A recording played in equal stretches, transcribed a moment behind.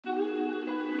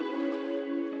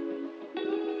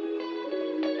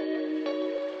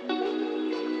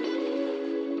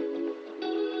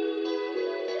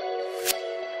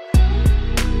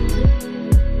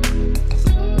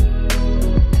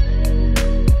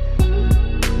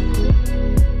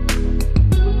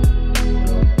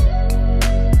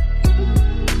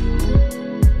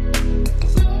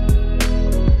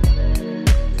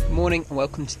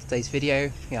welcome to today's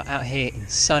video. We are out here in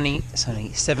sunny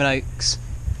Sevenoaks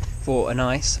for a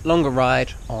nice longer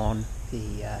ride on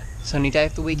the sunny day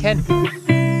of the weekend.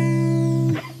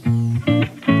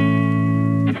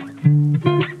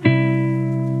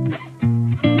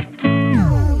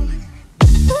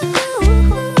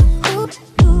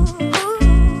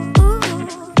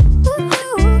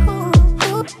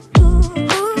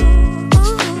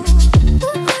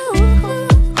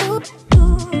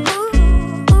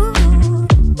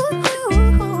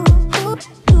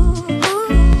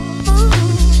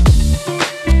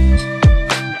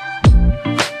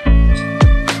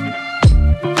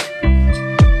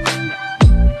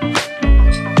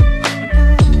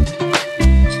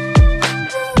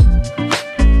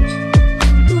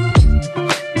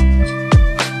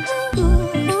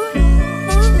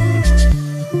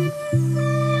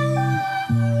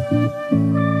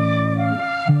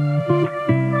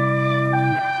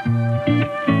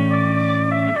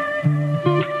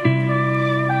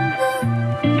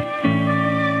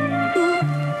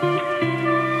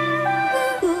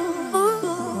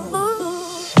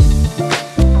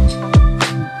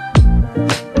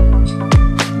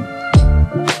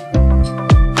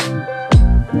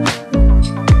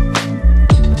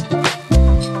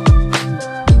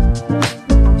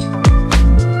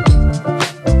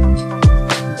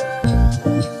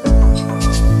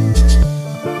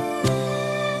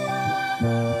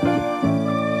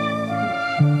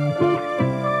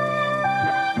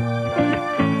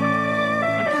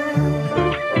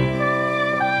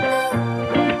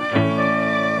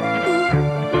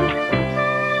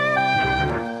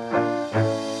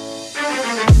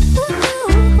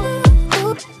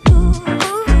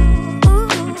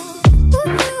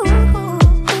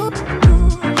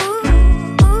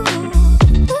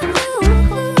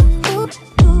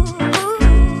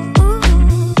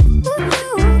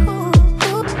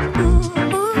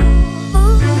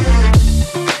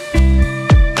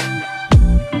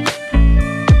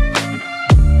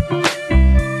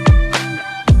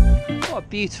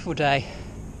 Beautiful day.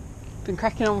 Been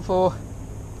cracking on for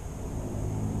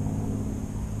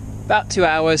about 2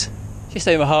 hours, just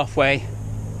over halfway.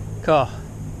 Quite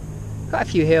a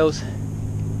few hills.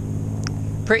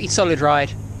 Pretty solid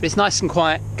ride, but it's nice and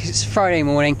quiet because it's Friday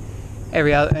morning.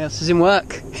 Everyone else is in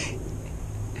work.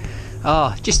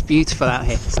 Just beautiful out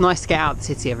here. It's nice to get out of the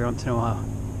city every once in a while.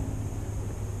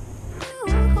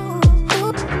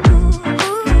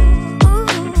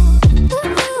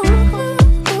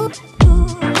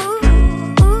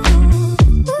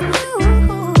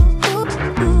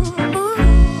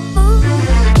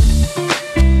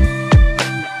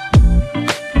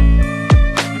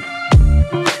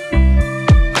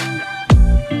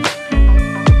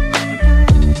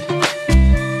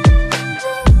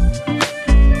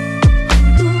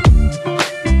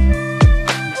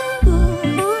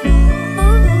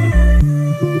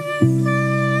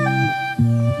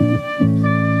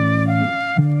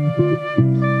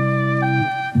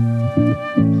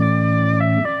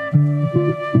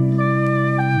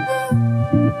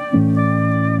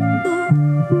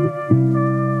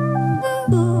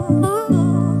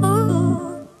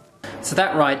 So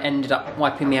that ride ended up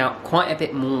wiping me out quite a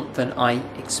bit more than I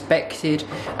expected.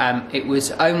 It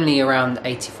was only around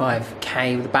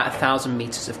 85k with about 1,000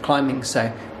 meters of climbing,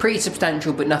 so pretty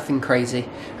substantial but nothing crazy.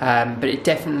 But it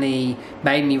definitely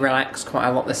made me relax quite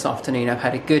a lot this afternoon. I've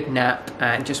had a good nap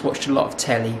and just watched a lot of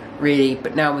telly, really,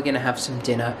 but now we're going to have some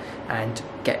dinner and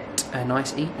get a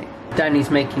nice evening. Danny's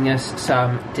making us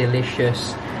some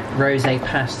delicious rosé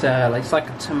pasta. It's like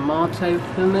a tomato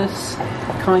hummus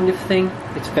kind of thing.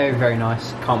 It's very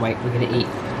nice. Can't wait. We're going to eat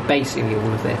basically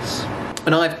all of this.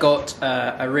 And I've got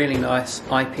a really nice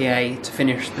IPA to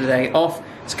finish the day off.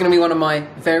 It's going to be one of my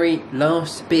very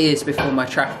last beers before my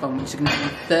triathlon, which is going to be in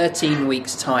 13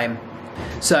 weeks time.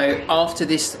 So after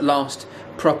this last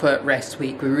proper rest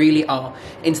week, we really are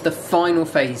into the final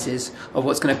phases of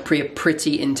what's going to be a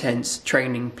pretty intense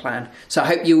training plan. So I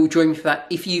hope you will join me for that.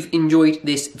 If you've enjoyed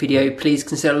this video, please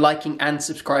consider liking and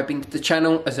subscribing to the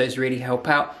channel, as those really help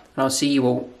out, and I'll see you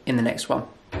all in the next one.